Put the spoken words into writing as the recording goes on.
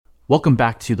Welcome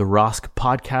back to the Rosk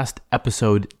Podcast,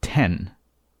 episode 10.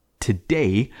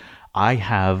 Today, I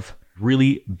have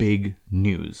really big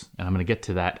news, and I'm going to get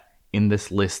to that in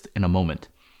this list in a moment.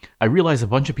 I realize a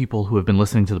bunch of people who have been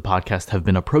listening to the podcast have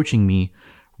been approaching me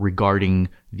regarding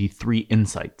the 3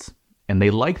 insights, and they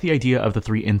like the idea of the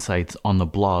 3 insights on the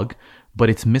blog, but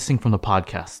it's missing from the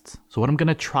podcasts. So what I'm going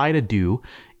to try to do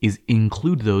is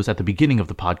include those at the beginning of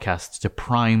the podcasts to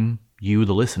prime you,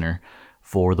 the listener,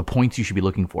 for the points you should be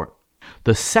looking for.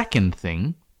 The second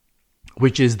thing,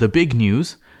 which is the big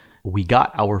news, we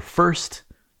got our first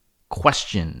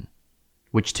question,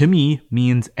 which to me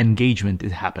means engagement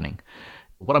is happening.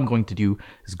 What I'm going to do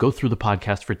is go through the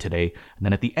podcast for today, and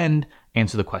then at the end,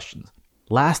 answer the questions.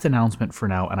 Last announcement for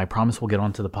now, and I promise we'll get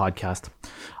onto the podcast.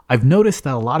 I've noticed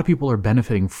that a lot of people are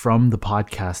benefiting from the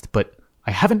podcast, but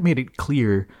I haven't made it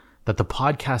clear that the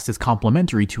podcast is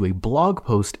complementary to a blog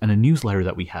post and a newsletter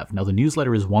that we have. Now, the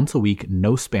newsletter is once a week,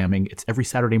 no spamming. It's every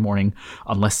Saturday morning,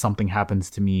 unless something happens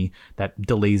to me that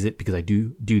delays it because I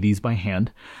do these by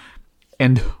hand.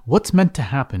 And what's meant to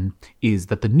happen is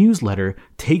that the newsletter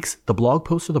takes the blog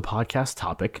post or the podcast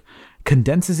topic,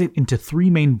 condenses it into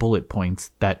 3 main bullet points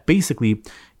that basically,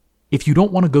 if you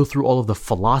don't want to go through all of the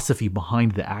philosophy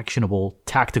behind the actionable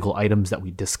tactical items that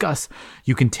we discuss,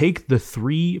 you can take the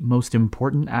 3 most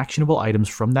important actionable items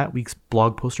from that week's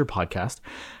blog post or podcast,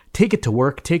 take it to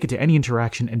work, take it to any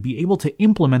interaction, and be able to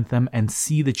implement them and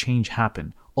see the change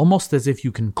happen. Almost as if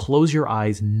you can close your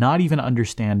eyes, not even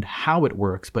understand how it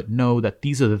works, but know that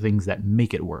these are the things that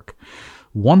make it work.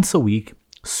 Once a week,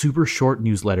 super short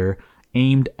newsletter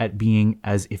aimed at being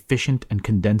as efficient and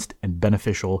condensed and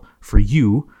beneficial for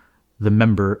you, the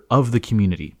member of the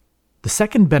community. The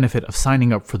second benefit of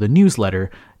signing up for the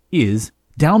newsletter is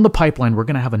down the pipeline, we're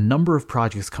going to have a number of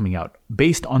projects coming out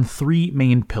based on 3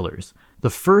 main pillars.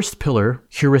 The first pillar,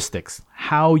 heuristics,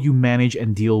 how you manage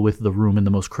and deal with the room in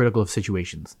the most critical of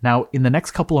situations. Now, in the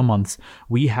next couple of months,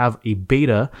 we have a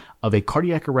beta of a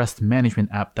cardiac arrest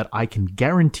management app that I can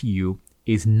guarantee you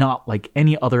is not like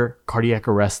any other cardiac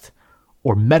arrest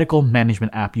or medical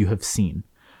management app you have seen.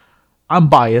 I'm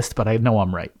biased, but I know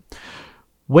I'm right.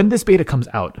 When this beta comes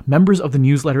out, members of the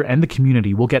newsletter and the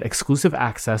community will get exclusive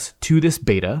access to this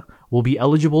beta, will be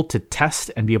eligible to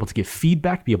test and be able to give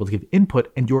feedback, be able to give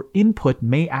input, and your input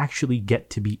may actually get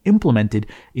to be implemented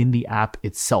in the app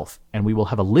itself. And we will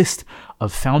have a list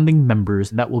of founding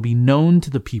members that will be known to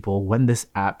the people when this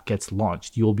app gets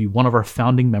launched. You will be one of our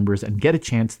founding members and get a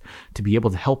chance to be able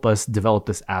to help us develop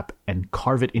this app and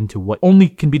carve it into what only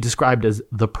can be described as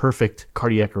the perfect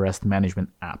cardiac arrest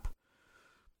management app.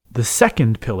 The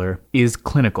second pillar is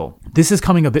clinical. This is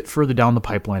coming a bit further down the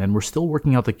pipeline, and we're still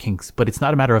working out the kinks, but it's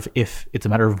not a matter of if, it's a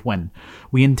matter of when.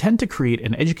 We intend to create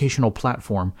an educational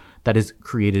platform that is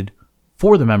created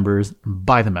for the members,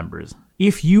 by the members.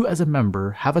 If you as a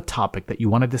member have a topic that you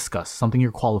want to discuss, something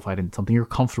you're qualified in, something you're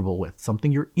comfortable with,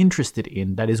 something you're interested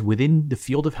in that is within the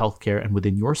field of healthcare and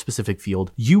within your specific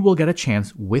field, you will get a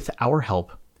chance with our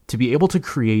help to be able to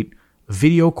create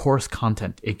video course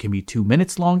content. It can be 2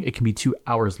 minutes long, it can be 2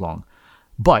 hours long,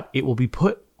 but it will be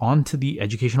put onto the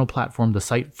educational platform, the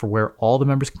site for where all the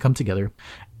members can come together,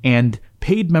 and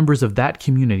paid members of that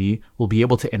community will be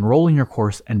able to enroll in your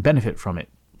course and benefit from it.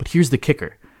 But here's the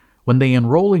kicker. When they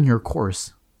enroll in your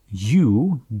course,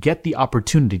 you get the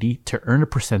opportunity to earn a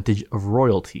percentage of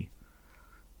royalty.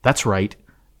 That's right.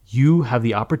 You have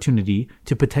the opportunity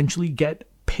to potentially get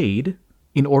paid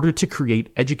in order to create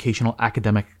educational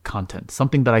academic content,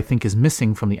 something that I think is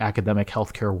missing from the academic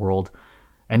healthcare world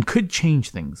and could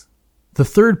change things. The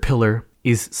third pillar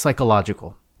is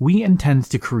psychological. We intend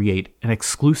to create an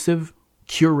exclusive,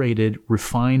 curated,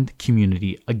 refined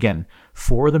community, again,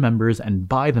 for the members and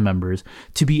by the members,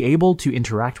 to be able to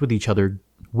interact with each other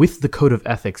with the code of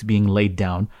ethics being laid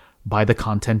down by the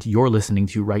content you're listening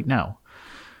to right now.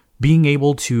 Being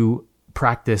able to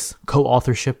practice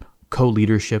co-authorship,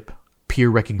 co-leadership, peer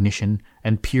recognition,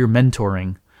 and peer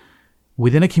mentoring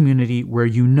within a community where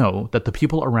you know that the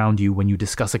people around you, when you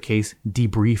discuss a case,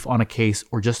 debrief on a case,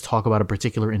 or just talk about a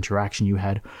particular interaction you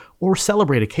had, or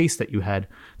celebrate a case that you had,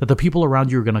 that the people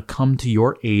around you are going to come to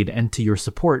your aid and to your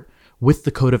support with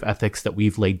the code of ethics that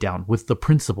we've laid down, with the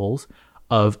principles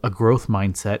of a growth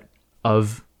mindset,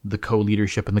 of the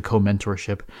co-leadership and the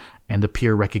co-mentorship and the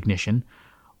peer recognition.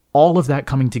 All of that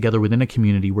coming together within a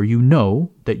community where you know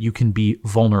that you can be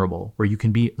vulnerable, where you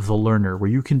can be the learner, where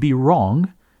you can be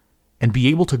wrong and be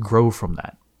able to grow from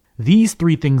that. These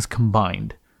 3 things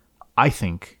combined, I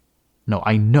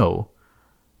know,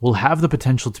 will have the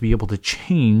potential to be able to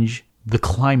change the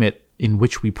climate in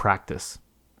which we practice.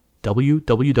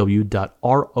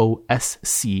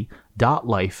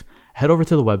 www.rosc.life head over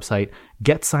to the website,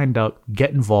 get signed up,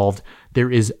 get involved. There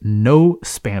is no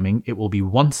spamming. It will be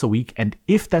once a week. And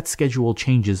if that schedule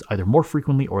changes either more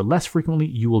frequently or less frequently,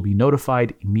 you will be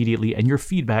notified immediately and your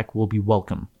feedback will be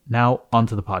welcome. Now,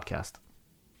 onto the podcast.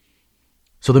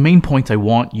 So the main point I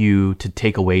want you to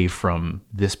take away from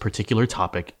this particular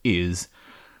topic is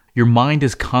your mind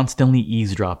is constantly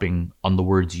eavesdropping on the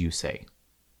words you say.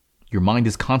 Your mind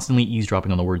is constantly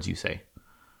eavesdropping on the words you say.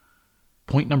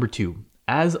 Point number 2,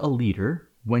 as a leader,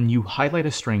 when you highlight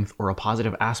a strength or a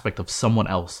positive aspect of someone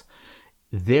else,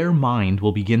 their mind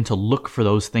will begin to look for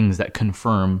those things that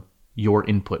confirm your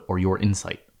input or your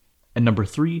insight. And number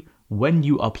 3, when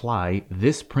you apply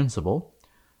this principle,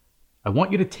 I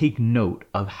want you to take note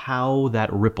of how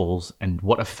that ripples and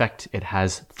what effect it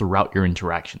has throughout your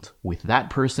interactions with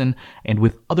that person and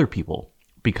with other people.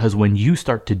 Because when you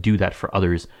start to do that for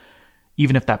others,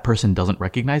 even if that person doesn't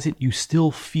recognize it, you still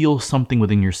feel something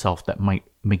within yourself that might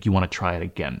make you want to try it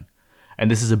again. And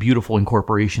this is a beautiful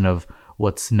incorporation of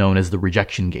what's known as the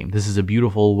rejection game. This is a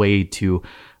beautiful way to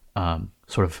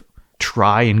sort of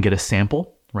try and get a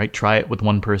sample, right? Try it with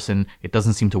one person. It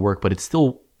doesn't seem to work, but it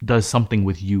still does something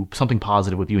with you, something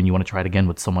positive with you, and you want to try it again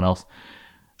with someone else.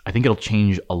 I think it'll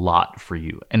change a lot for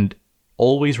you. And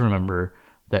always remember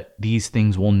that these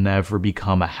things will never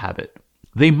become a habit.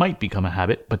 They might become a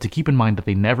habit, but to keep in mind that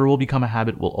they never will become a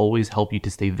habit will always help you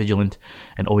to stay vigilant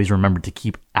and always remember to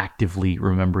keep actively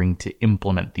remembering to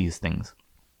implement these things.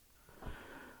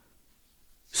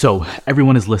 So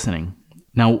everyone is listening.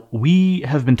 Now, we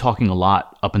have been talking a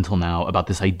lot up until now about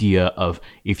this idea of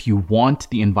if you want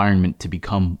the environment to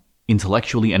become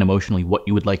intellectually and emotionally what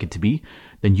you would like it to be,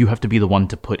 then you have to be the one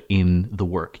to put in the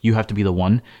work. You have to be the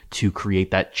one to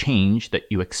create that change that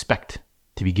you expect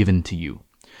to be given to you.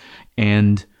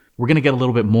 And we're going to get a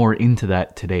little bit more into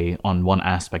that today on one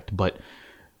aspect, but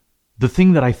the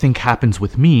thing that I think happens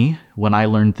with me when I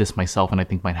learned this myself, and I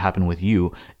think might happen with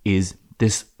you, is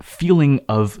this feeling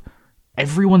of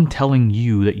everyone telling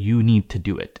you that you need to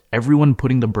do it. Everyone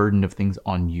putting the burden of things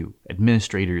on you.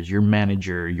 Administrators, your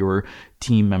manager, your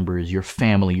team members, your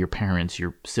family, your parents,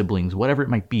 your siblings, whatever it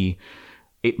might be.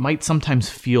 It might sometimes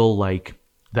feel like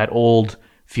that old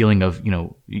feeling of,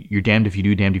 you're damned if you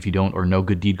do, damned if you don't, or no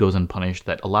good deed goes unpunished,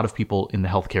 that a lot of people in the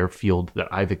healthcare field that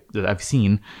I've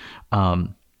seen,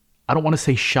 I don't want to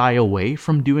say shy away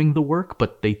from doing the work,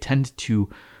 but they tend to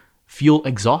feel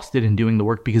exhausted in doing the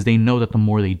work because they know that the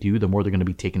more they do, the more they're going to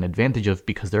be taken advantage of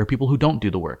because there are people who don't do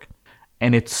the work.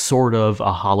 And it's sort of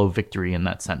a hollow victory in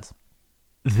that sense.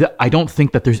 I don't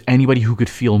think that there's anybody who could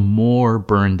feel more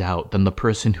burned out than the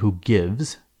person who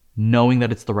gives, knowing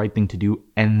that it's the right thing to do,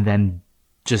 and then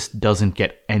just doesn't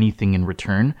get anything in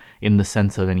return in the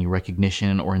sense of any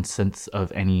recognition or in sense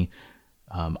of any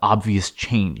obvious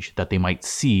change that they might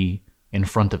see in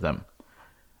front of them.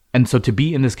 And so to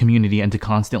be in this community and to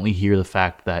constantly hear the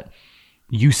fact that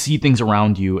you see things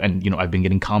around you, and I've been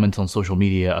getting comments on social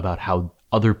media about how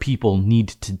other people need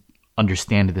to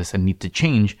understand this and need to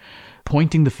change,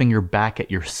 pointing the finger back at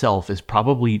yourself is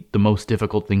probably the most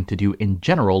difficult thing to do in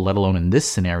general, let alone in this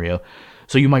scenario.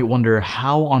 So you might wonder,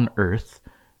 how on earth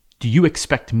do you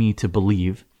expect me to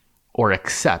believe or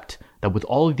accept that with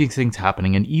all of these things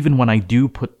happening, and even when I do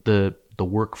put the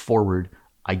work forward,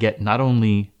 I get not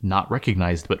only not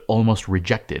recognized, but almost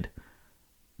rejected?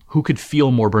 Who could feel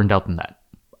more burned out than that?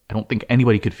 I don't think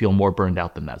anybody could feel more burned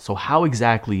out than that. So how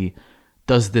exactly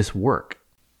does this work?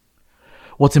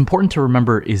 What's important to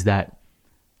remember is that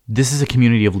this is a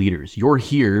community of leaders. You're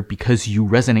here because you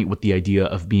resonate with the idea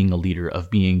of being a leader, of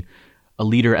being a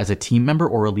leader as a team member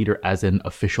or a leader as an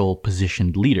official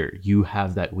positioned leader. You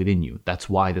have that within you. That's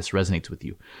why this resonates with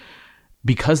you.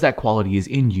 Because that quality is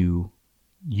in you,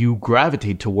 you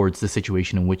gravitate towards the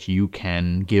situation in which you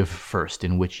can give first,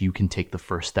 in which you can take the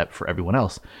first step for everyone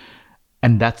else.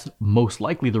 And that's most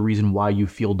likely the reason why you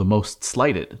feel the most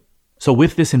slighted. So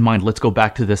with this in mind, let's go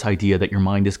back to this idea that your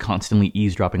mind is constantly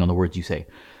eavesdropping on the words you say.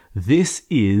 This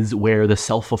is where the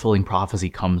self-fulfilling prophecy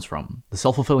comes from. The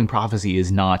self-fulfilling prophecy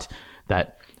is not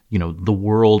that, the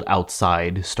world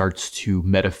outside starts to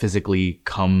metaphysically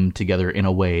come together in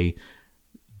a way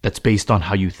that's based on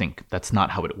how you think. That's not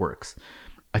how it works.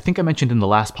 I think I mentioned in the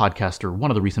last podcast or one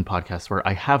of the recent podcasts where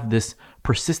I have this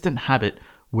persistent habit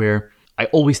where I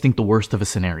always think the worst of a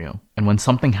scenario. And when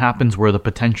something happens where the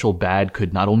potential bad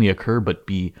could not only occur, but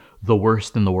be the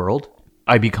worst in the world,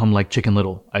 I become like Chicken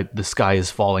Little. The sky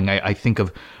is falling. I think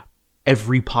of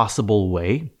every possible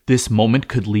way this moment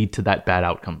could lead to that bad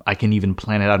outcome. I can even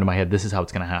plan it out in my head. This is how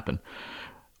it's going to happen.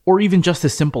 Or even just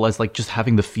as simple as just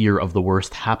having the fear of the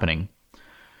worst happening.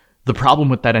 The problem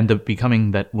with that ended up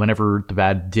becoming that whenever the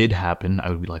bad did happen,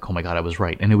 I would be like, oh my God, I was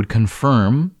right. And it would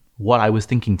confirm what I was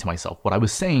thinking to myself, what I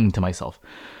was saying to myself.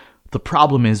 The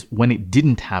problem is when it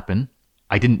didn't happen,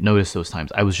 I didn't notice those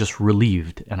times. I was just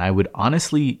relieved, and I would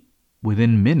honestly,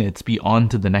 within minutes, be on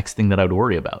to the next thing that I would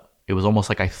worry about. It was almost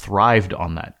like I thrived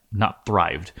on that. Not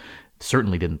thrived.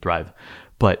 Certainly didn't thrive.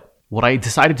 But what I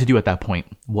decided to do at that point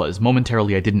was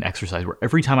momentarily I did an exercise where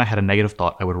every time I had a negative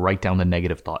thought, I would write down the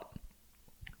negative thought.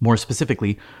 More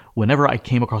specifically, whenever I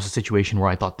came across a situation where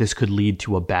I thought this could lead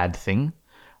to a bad thing,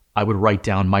 I would write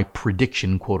down my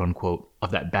prediction, quote unquote,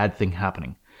 of that bad thing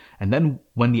happening. And then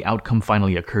when the outcome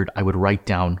finally occurred, I would write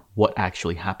down what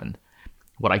actually happened.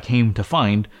 What I came to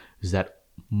find is that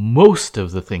most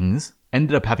of the things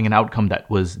ended up having an outcome that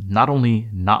was not only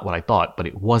not what I thought, but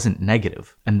it wasn't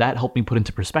negative. And that helped me put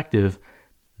into perspective,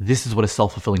 this is what a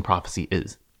self-fulfilling prophecy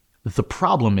is. The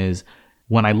problem is,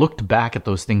 when I looked back at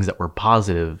those things that were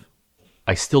positive,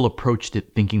 I still approached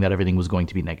it thinking that everything was going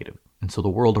to be negative. And so the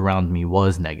world around me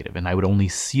was negative, and I would only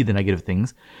see the negative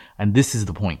things. And this is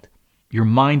the point. Your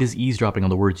mind is eavesdropping on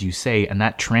the words you say, and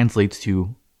that translates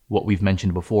to what we've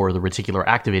mentioned before, the reticular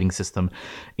activating system,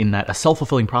 in that a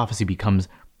self-fulfilling prophecy becomes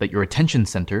that your attention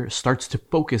center starts to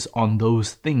focus on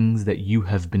those things that you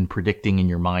have been predicting in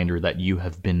your mind or that you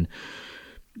have been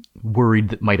worried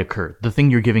that might occur. The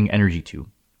thing you're giving energy to.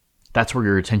 That's where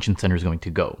your attention center is going to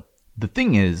go. The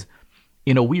thing is,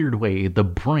 in a weird way, the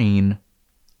brain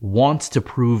wants to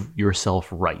prove yourself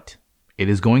right. It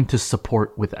is going to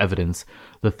support with evidence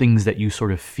the things that you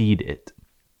sort of feed it.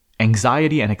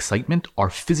 Anxiety and excitement are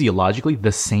physiologically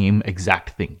the same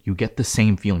exact thing. You get the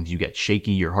same feelings. You get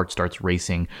shaky, your heart starts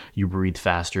racing, you breathe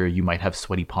faster, you might have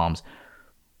sweaty palms.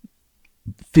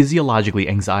 Physiologically,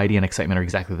 anxiety and excitement are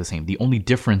exactly the same. The only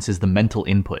difference is the mental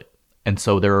input. And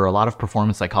so there are a lot of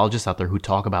performance psychologists out there who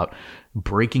talk about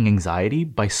breaking anxiety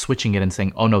by switching it and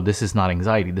saying, oh no, this is not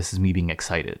anxiety, this is me being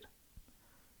excited.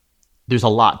 There's a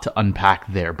lot to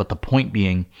unpack there, but the point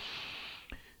being,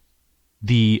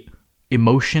 the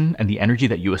emotion and the energy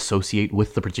that you associate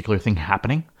with the particular thing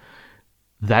happening,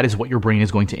 that is what your brain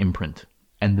is going to imprint.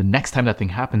 And the next time that thing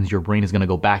happens, your brain is going to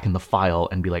go back in the file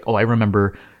and be like, oh, I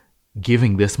remember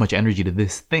giving this much energy to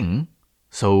this thing,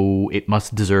 so it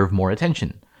must deserve more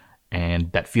attention.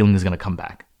 And that feeling is going to come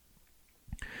back.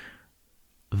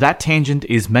 That tangent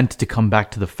is meant to come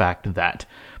back to the fact that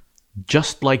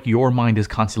just like your mind is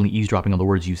constantly eavesdropping on the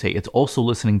words you say, it's also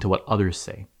listening to what others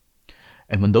say.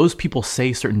 And when those people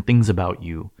say certain things about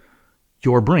you,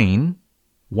 your brain,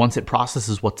 once it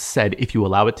processes what's said, if you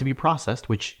allow it to be processed,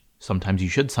 which sometimes you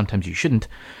should, sometimes you shouldn't,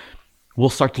 will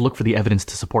start to look for the evidence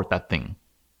to support that thing.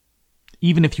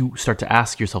 Even if you start to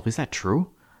ask yourself, is that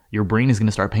true? Your brain is going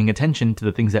to start paying attention to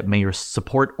the things that may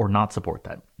support or not support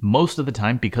that. Most of the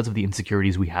time, because of the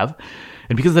insecurities we have,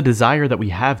 and because of the desire that we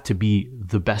have to be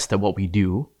the best at what we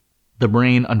do, the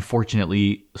brain,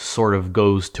 unfortunately, sort of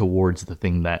goes towards the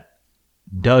thing that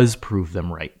does prove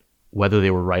them right, whether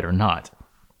they were right or not.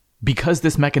 Because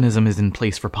this mechanism is in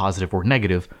place for positive or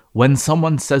negative, when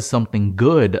someone says something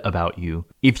good about you,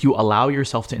 if you allow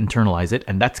yourself to internalize it,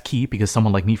 and that's key because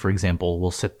someone like me, for example,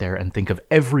 will sit there and think of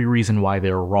every reason why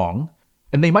they're wrong,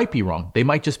 and they might be wrong. They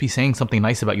might just be saying something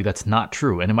nice about you that's not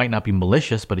true, and it might not be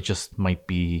malicious, but it just might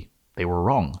be they were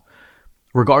wrong.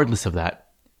 Regardless of that,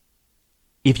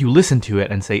 if you listen to it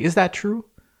and say, is that true?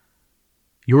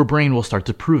 Your brain will start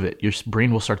to prove it. Your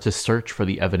brain will start to search for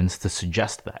the evidence to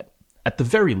suggest that. At the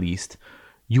very least,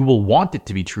 you will want it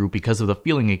to be true because of the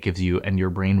feeling it gives you, and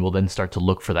your brain will then start to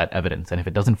look for that evidence. And if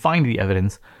it doesn't find the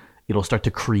evidence, it'll start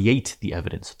to create the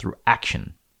evidence through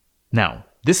action. Now,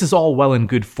 this is all well and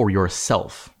good for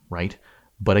yourself, right?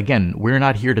 But again, we're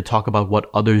not here to talk about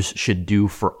what others should do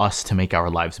for us to make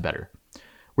our lives better.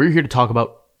 We're here to talk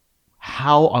about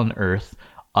how on earth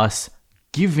us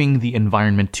giving the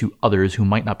environment to others who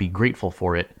might not be grateful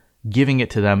for it, giving it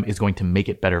to them is going to make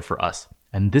it better for us.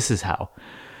 And this is how.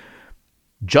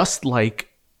 Just like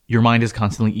your mind is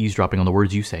constantly eavesdropping on the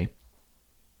words you say,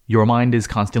 your mind is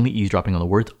constantly eavesdropping on the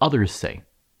words others say.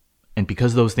 And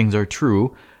because those things are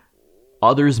true,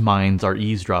 others' minds are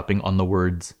eavesdropping on the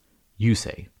words you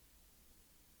say.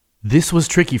 This was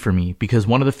tricky for me because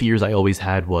one of the fears I always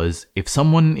had was if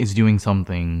someone is doing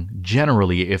something,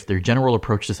 generally, if their general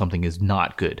approach to something is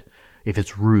not good, if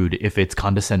it's rude, if it's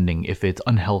condescending, if it's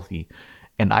unhealthy,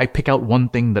 and I pick out one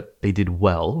thing that they did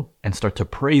well and start to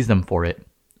praise them for it,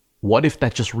 what if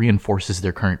that just reinforces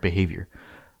their current behavior?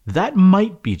 That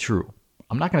might be true.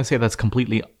 I'm not going to say that's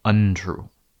completely untrue.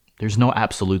 There's no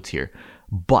absolutes here,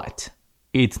 but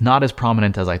it's not as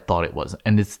prominent as I thought it was.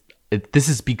 And this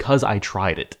is because I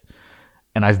tried it.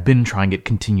 And I've been trying it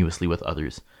continuously with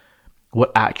others.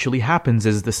 What actually happens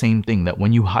is the same thing, that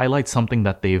when you highlight something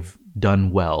that they've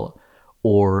done well,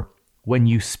 or when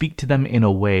you speak to them in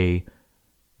a way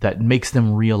that makes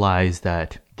them realize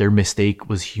that their mistake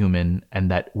was human and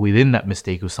that within that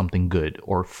mistake was something good,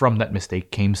 or from that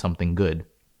mistake came something good.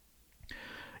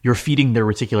 You're feeding their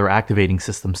reticular activating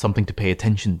system something to pay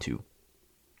attention to.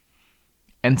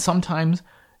 And sometimes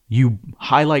you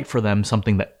highlight for them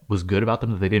something that was good about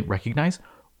them that they didn't recognize,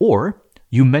 or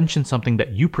you mention something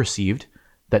that you perceived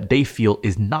that they feel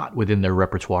is not within their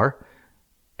repertoire.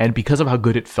 And because of how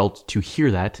good it felt to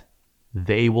hear that,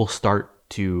 they will start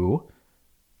to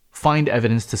find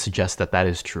evidence to suggest that that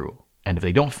is true. And if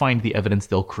they don't find the evidence,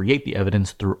 they'll create the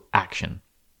evidence through action.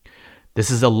 This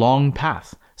is a long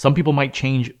path. Some people might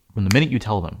change from the minute you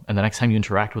tell them, and the next time you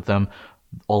interact with them,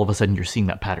 all of a sudden you're seeing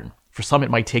that pattern. For some, it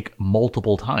might take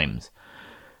multiple times.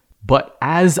 But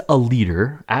as a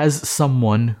leader, as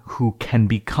someone who can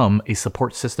become a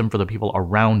support system for the people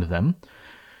around them,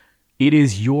 it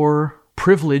is your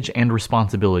privilege and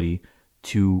responsibility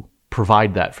to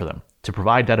provide that for them, to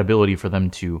provide that ability for them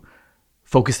to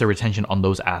focus their attention on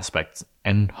those aspects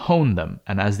and hone them.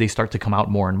 And as they start to come out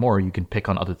more and more, you can pick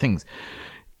on other things.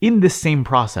 In this same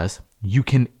process, you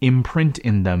can imprint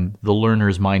in them the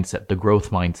learner's mindset, the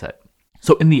growth mindset.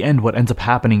 So in the end, what ends up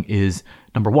happening is,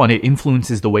 number one, it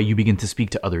influences the way you begin to speak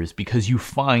to others because you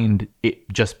find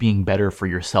it just being better for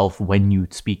yourself when you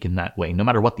speak in that way, no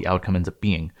matter what the outcome ends up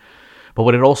being. But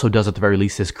what it also does at the very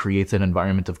least is creates an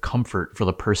environment of comfort for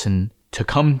the person to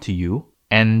come to you,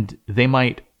 and they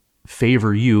might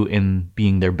favor you in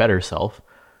being their better self,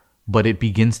 but it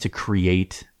begins to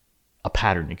create a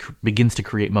pattern. It begins to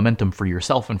create momentum for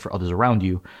yourself and for others around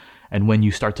you. And when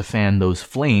you start to fan those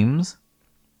flames,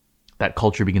 that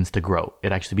culture begins to grow.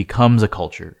 It actually becomes a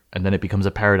culture, and then it becomes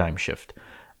a paradigm shift.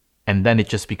 And then it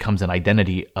just becomes an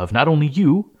identity of not only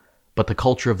you, but the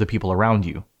culture of the people around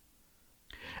you.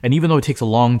 And even though it takes a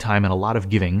long time and a lot of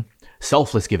giving,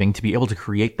 selfless giving, to be able to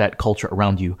create that culture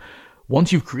around you,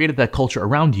 once you've created that culture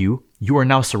around you, you are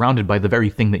now surrounded by the very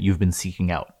thing that you've been seeking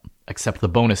out. Except the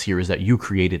bonus here is that you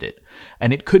created it.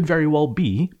 And it could very well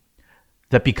be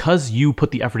that because you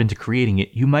put the effort into creating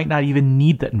it, you might not even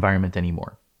need that environment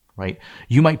anymore, right?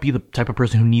 You might be the type of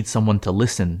person who needs someone to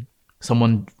listen,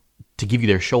 someone to give you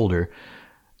their shoulder.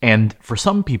 And for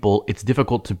some people, it's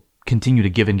difficult to continue to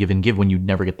give and give and give when you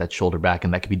never get that shoulder back,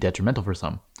 and that could be detrimental for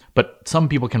some. But some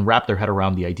people can wrap their head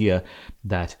around the idea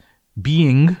that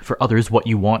being for others what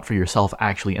you want for yourself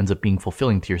actually ends up being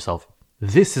fulfilling to yourself.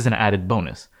 This is an added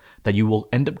bonus, that you will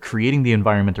end up creating the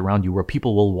environment around you where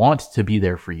people will want to be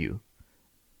there for you.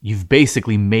 You've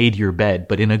basically made your bed,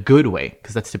 but in a good way,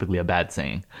 because that's typically a bad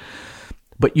saying.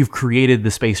 But you've created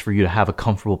the space for you to have a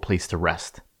comfortable place to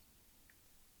rest.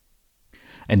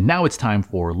 And now it's time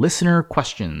for listener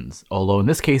questions, although in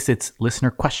this case it's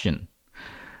listener question.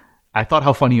 I thought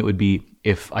how funny it would be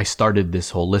if I started this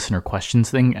whole listener questions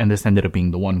thing and this ended up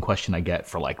being the one question I get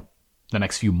for like the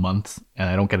next few months and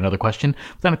I don't get another question.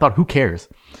 But then I thought, who cares?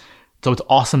 So it's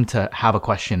awesome to have a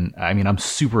question. I mean, I'm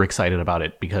super excited about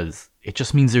it because it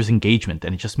just means there's engagement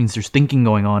and it just means there's thinking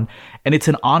going on. And it's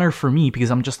an honor for me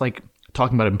because I'm just like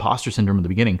talking about imposter syndrome at the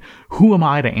beginning. Who am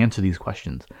I to answer these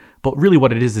questions? But really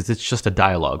what it is it's just a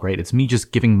dialogue, right? It's me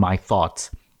just giving my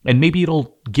thoughts. And maybe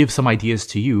it'll give some ideas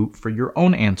to you for your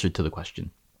own answer to the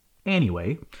question.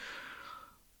 Anyway,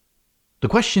 the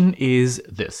question is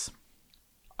this.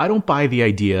 I don't buy the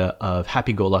idea of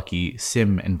happy-go-lucky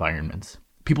sim environments.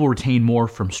 People retain more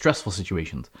from stressful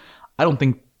situations. I don't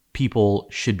think people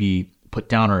should be put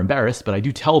down or embarrassed, but I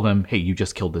do tell them, hey, you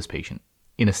just killed this patient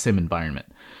in a sim environment.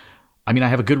 I mean, I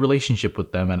have a good relationship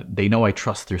with them and they know I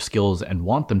trust their skills and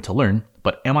want them to learn,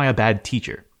 but am I a bad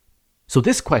teacher? So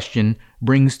this question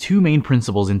brings two main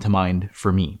principles into mind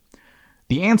for me.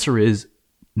 The answer is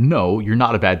no, you're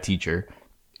not a bad teacher.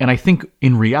 And I think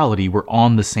in reality, we're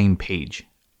on the same page.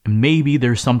 Maybe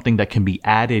there's something that can be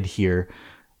added here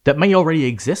that may already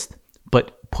exist,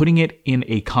 but putting it in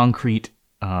a concrete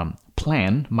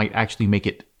plan might actually make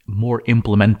it more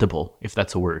implementable, if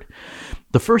that's a word.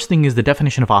 The first thing is the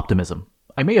definition of optimism.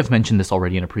 I may have mentioned this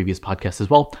already in a previous podcast as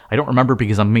well. I don't remember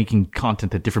because I'm making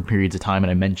content at different periods of time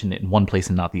and I mentioned it in one place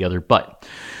and not the other. But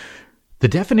the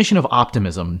definition of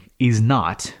optimism is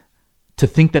not to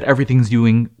think that everything's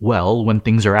doing well when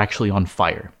things are actually on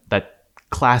fire. That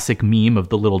classic meme of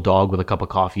the little dog with a cup of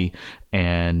coffee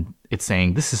and it's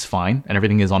saying, this is fine, and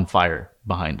everything is on fire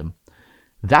behind him.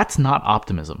 That's not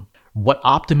optimism. What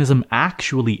optimism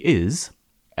actually is,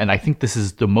 and I think this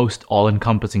is the most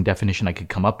all-encompassing definition I could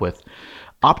come up with,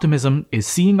 optimism is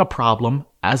seeing a problem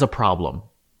as a problem,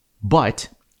 but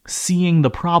seeing the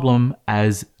problem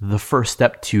as the first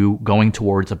step to going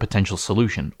towards a potential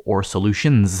solution or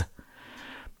solutions.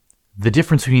 The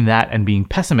difference between that and being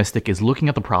pessimistic is looking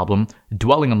at the problem,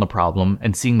 dwelling on the problem,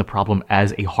 and seeing the problem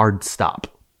as a hard stop,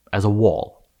 as a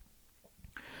wall.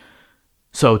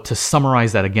 So to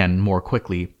summarize that again more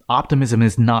quickly, optimism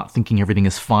is not thinking everything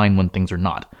is fine when things are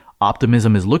not.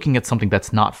 Optimism is looking at something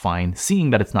that's not fine, seeing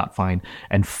that it's not fine,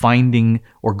 and finding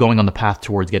or going on the path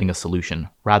towards getting a solution,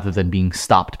 rather than being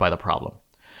stopped by the problem.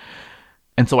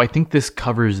 And so I think this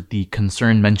covers the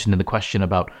concern mentioned in the question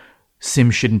about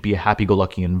sim shouldn't be a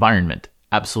happy-go-lucky environment.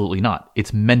 Absolutely not.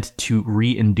 It's meant to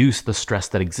re-induce the stress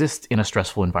that exists in a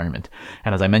stressful environment.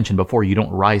 And as I mentioned before, you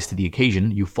don't rise to the occasion,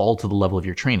 you fall to the level of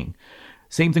your training.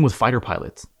 Same thing with fighter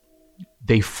pilots.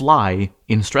 They fly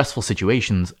in stressful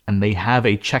situations and they have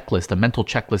a checklist, a mental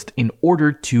checklist, in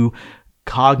order to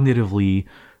cognitively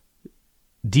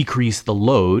decrease the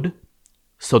load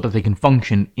so that they can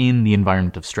function in the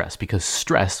environment of stress, because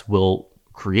stress will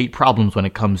create problems when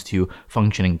it comes to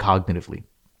functioning cognitively.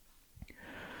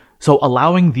 So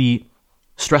allowing the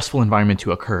stressful environment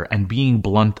to occur and being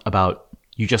blunt about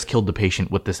you just killed the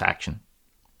patient with this action,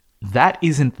 that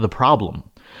isn't the problem.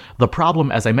 The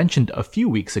problem, as I mentioned a few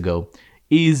weeks ago,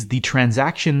 is the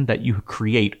transaction that you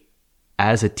create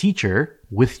as a teacher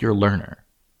with your learner.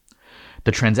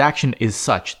 The transaction is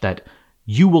such that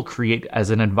you will create, as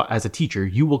a teacher,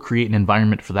 you will create an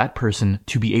environment for that person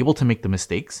to be able to make the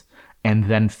mistakes and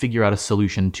then figure out a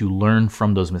solution to learn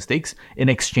from those mistakes in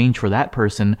exchange for that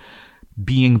person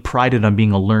being prided on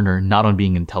being a learner, not on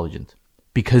being intelligent.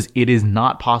 Because it is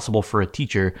not possible for a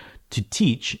teacher to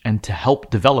teach and to help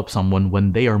develop someone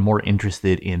when they are more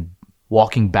interested in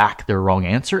walking back their wrong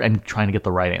answer and trying to get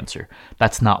the right answer.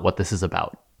 That's not what this is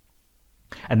about.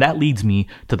 And that leads me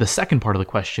to the second part of the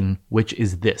question, which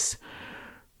is this.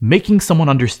 Making someone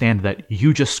understand that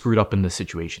you just screwed up in this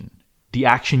situation. The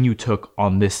action you took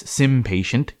on this sim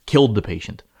patient killed the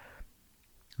patient.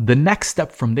 The next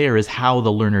step from there is how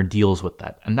the learner deals with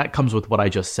that. And that comes with what I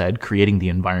just said, creating the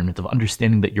environment of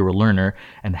understanding that you're a learner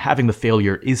and having the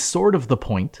failure is sort of the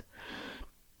point.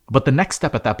 But the next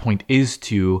step at that point is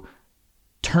to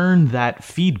turn that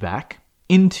feedback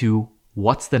into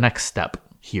what's the next step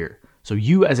here. So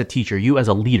you as a teacher, you as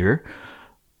a leader,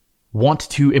 want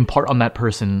to impart on that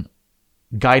person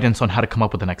guidance on how to come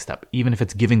up with the next step, even if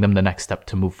it's giving them the next step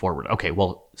to move forward. Okay,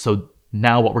 well, so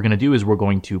now what we're going to do is we're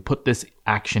going to put this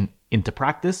action into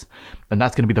practice, and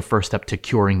that's going to be the first step to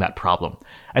curing that problem.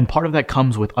 And part of that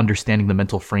comes with understanding the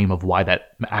mental frame of why that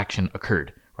action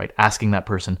occurred, right? Asking that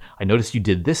person, I noticed you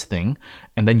did this thing,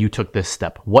 and then you took this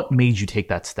step. What made you take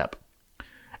that step?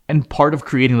 And part of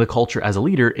creating the culture as a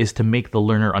leader is to make the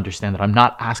learner understand that I'm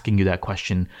not asking you that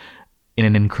question in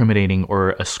an incriminating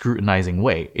or a scrutinizing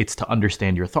way. It's to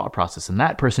understand your thought process. And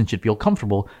that person should feel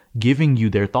comfortable giving you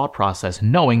their thought process,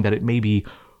 knowing that it may be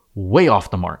way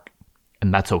off the mark.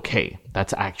 And that's okay.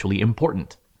 That's actually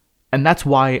important. And that's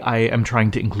why I am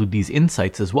trying to include these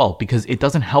insights as well, because it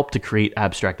doesn't help to create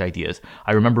abstract ideas.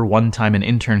 I remember one time an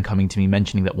intern coming to me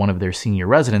mentioning that one of their senior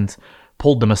residents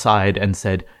pulled them aside and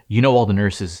said, you know all the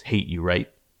nurses hate you,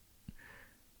 right?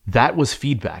 That was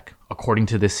feedback, according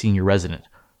to this senior resident.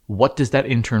 What does that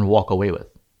intern walk away with?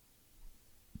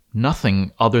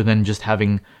 Nothing other than just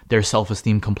having their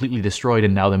self-esteem completely destroyed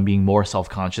and now them being more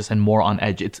self-conscious and more on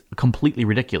edge. It's completely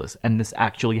ridiculous. And this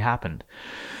actually happened.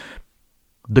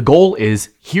 The goal is,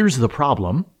 here's the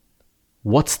problem.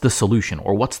 What's the solution,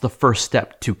 or what's the first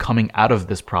step to coming out of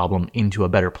this problem into a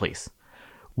better place?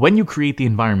 When you create the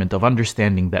environment of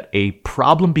understanding that a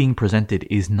problem being presented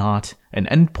is not an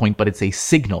endpoint, but it's a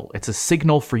signal. It's a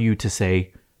signal for you to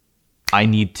say, I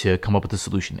need to come up with a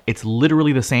solution. It's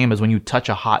literally the same as when you touch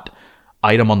a hot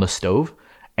item on the stove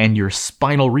and your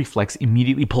spinal reflex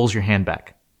immediately pulls your hand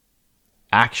back.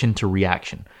 Action to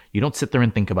reaction. You don't sit there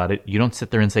and think about it. You don't sit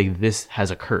there and say, this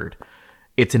has occurred.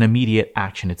 It's an immediate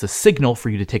action. It's a signal for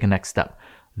you to take a next step.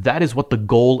 That is what the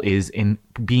goal is in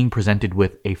being presented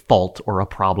with a fault or a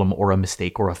problem or a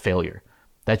mistake or a failure.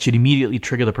 That should immediately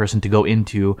trigger the person to go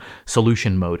into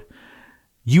solution mode.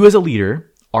 You as a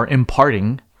leader are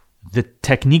imparting the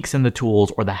techniques and the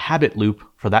tools or the habit loop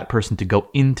for that person to go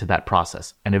into that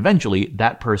process. And eventually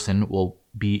that person will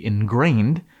be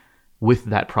ingrained with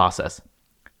that process.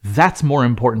 That's more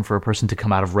important for a person to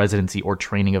come out of residency or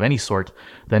training of any sort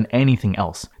than anything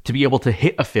else. To be able to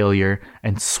hit a failure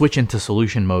and switch into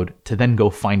solution mode to then go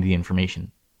find the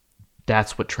information.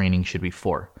 That's what training should be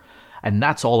for. And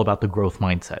that's all about the growth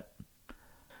mindset.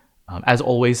 As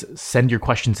always, send your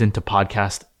questions into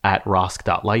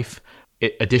podcast@rosk.life.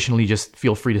 Additionally, just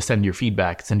feel free to send your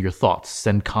feedback, send your thoughts,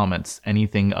 send comments,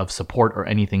 anything of support or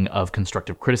anything of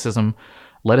constructive criticism.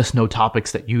 Let us know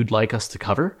topics that you'd like us to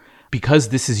cover. Because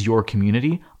this is your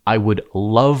community, I would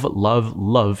love, love,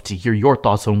 love to hear your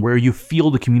thoughts on where you feel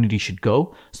the community should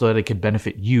go so that it could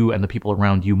benefit you and the people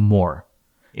around you more.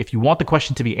 If you want the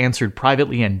question to be answered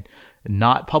privately and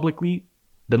not publicly,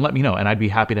 then let me know, and I'd be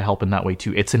happy to help in that way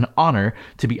too. It's an honor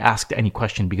to be asked any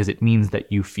question because it means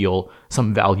that you feel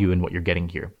some value in what you're getting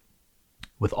here.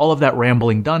 With all of that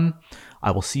rambling done,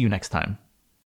 I will see you next time.